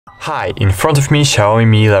Hi, in front of me Xiaomi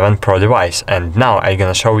Mi 11 Pro device, and now I'm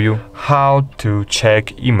gonna show you how to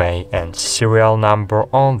check IMEI and serial number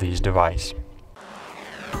on this device.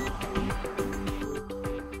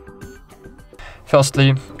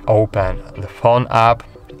 Firstly, open the phone app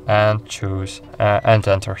and choose and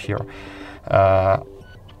enter here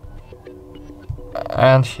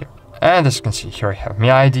and here. And as you can see here, I have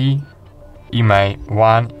Mi ID, IMEI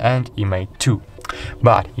 1 and IMEI 2.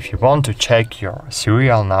 But if you want to check your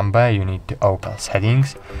serial number, you need to open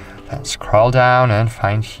settings, then scroll down and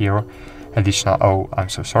find here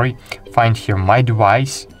find here my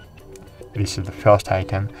device. This is the first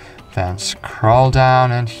item. Then scroll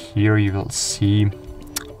down and here you will see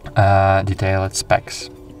detailed specs.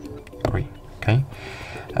 Okay.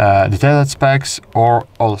 Detailed specs or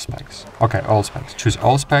all specs. Okay, all specs. Choose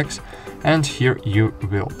all specs, and here you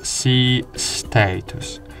will see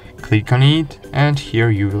status. Click on it, and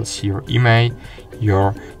here you will see your IMEI,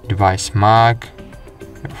 your device MAC,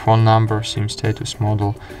 your phone number, SIM status,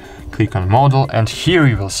 model. Click on model, and here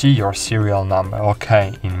you will see your serial number.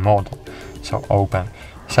 Okay, in model. So open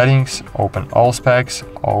settings, open all specs,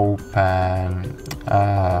 open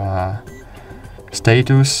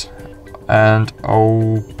status, and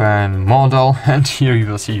open model, and here you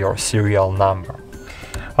will see your serial number.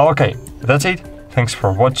 Okay, that's it. Thanks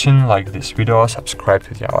for watching. Like this video, subscribe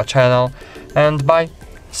to our channel, and bye.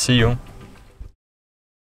 See you.